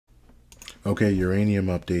Okay, uranium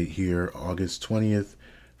update here, August 20th,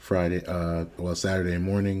 Friday, Saturday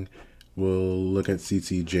morning. We'll look at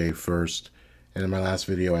CCJ first. And in my last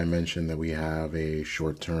video, I mentioned that we have a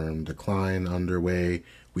short-term decline underway.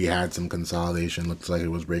 We had some consolidation, looks like it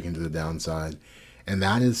was breaking to the downside, and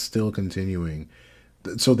that is still continuing.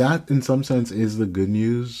 So that, in some sense, is the good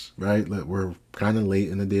news, right? That we're kind of late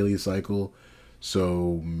in the daily cycle,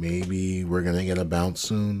 so maybe we're gonna get a bounce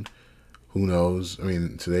soon. Who knows? I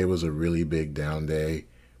mean, today was a really big down day.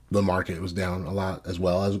 The market was down a lot as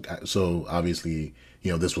well as so obviously,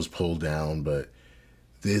 this was pulled down, but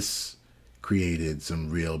this created some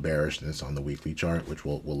real bearishness on the weekly chart, which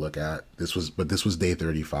we'll look at. This was day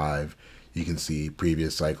 35. You can see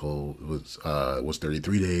previous cycle was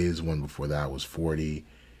 33 days. One before that was 40,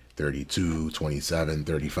 32, 27,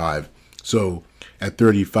 35. So at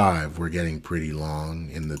 35, we're getting pretty long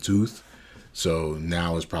in the tooth. So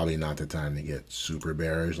now is probably not the time to get super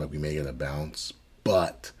bearish, like we may get a bounce.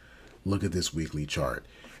 But look at this weekly chart.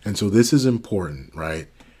 And so this is important, right?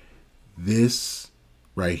 This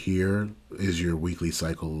right here is your weekly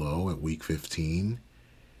cycle low at week 15.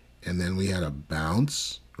 And then we had a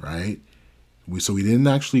bounce, right? So we didn't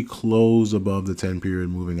actually close above the 10 period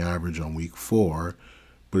moving average on week 4,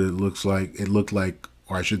 but it looked like,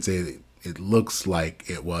 or I should say, it looks like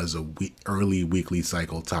it was a early weekly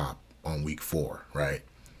cycle top on week 4, right?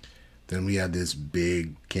 Then we had this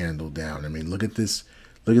big candle down. I mean, look at this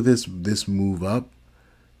move up,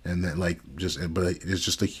 and then but it's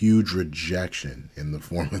just a huge rejection in the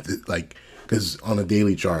form of it, like, because on a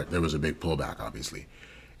daily chart there was a big pullback, obviously,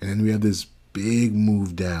 and then we had this big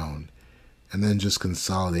move down, and then just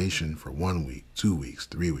consolidation for 1 week, 2 weeks,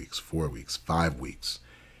 3 weeks, 4 weeks, 5 weeks,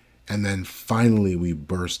 and then finally we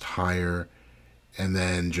burst higher, and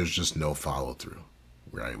then just no follow through.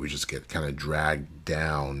 Right, we just get kind of dragged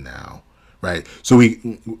down now, right? So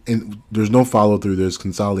there's no follow through. There's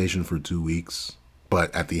consolidation for 2 weeks,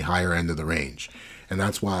 but at the higher end of the range, and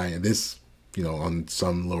that's why this, on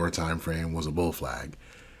some lower time frame was a bull flag,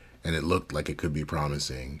 and it looked like it could be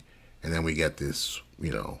promising, and then we get this,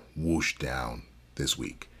 whoosh down this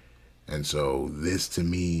week, and so this to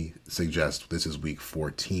me suggests this is week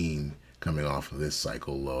 14 coming off of this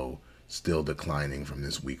cycle low, still declining from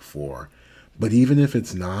this week 4. But even if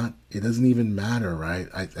it's not, it doesn't even matter, right?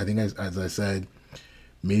 I think, as I said,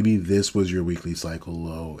 maybe this was your weekly cycle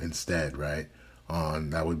low instead, right?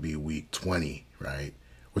 That would be week 20, right?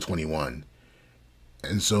 Or 21.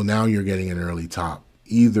 And so now you're getting an early top.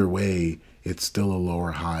 Either way, it's still a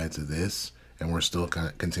lower high to this, and we're still kind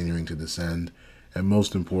of continuing to descend. And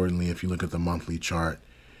most importantly, if you look at the monthly chart,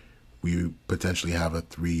 we potentially have a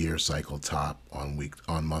 3-year cycle top on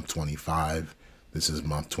month 25. This is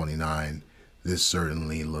month 29. This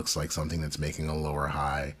certainly looks like something that's making a lower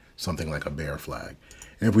high, something like a bear flag.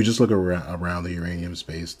 And if we just look around the uranium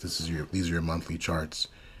space, these are your monthly charts,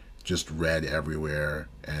 just red everywhere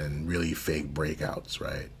and really fake breakouts,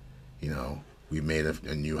 right? We made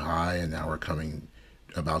a new high, and now we're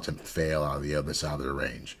about to fail out of the other side of the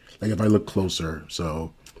range. Like if I look closer,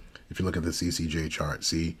 so if you look at the CCJ chart,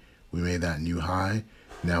 see, we made that new high.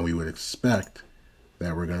 Now we would expect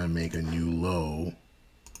that we're going to make a new low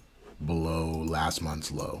below last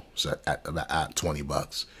month's low, so at 20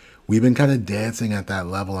 bucks. We've been kind of dancing at that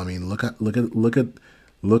level. I mean,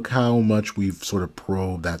 look how much we've sort of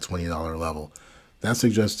probed that $20 level. That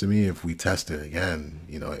suggests to me if we test it again,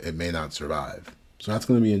 it may not survive. So that's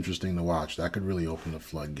going to be interesting to watch. That could really open the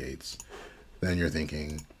floodgates. Then you're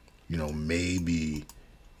thinking, maybe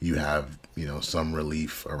you have, some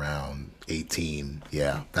relief around 18.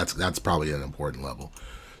 Yeah, that's probably an important level.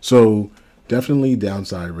 So definitely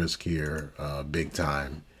downside risk here, big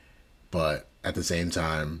time. But at the same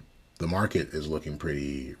time, the market is looking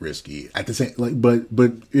pretty risky. At the same, but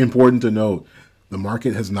important to note, the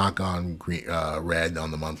market has not gone red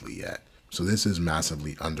on the monthly yet. So this is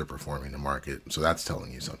massively underperforming the market. So that's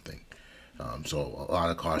telling you something. So a lot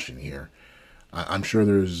of caution here. I'm sure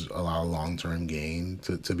there's a lot of long-term gain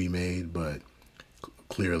to be made, but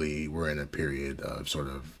clearly we're in a period of sort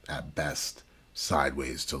of, at best,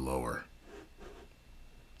 sideways to lower.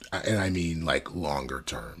 And I mean like longer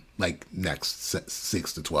term, like next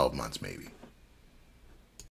 6 to 12 months maybe.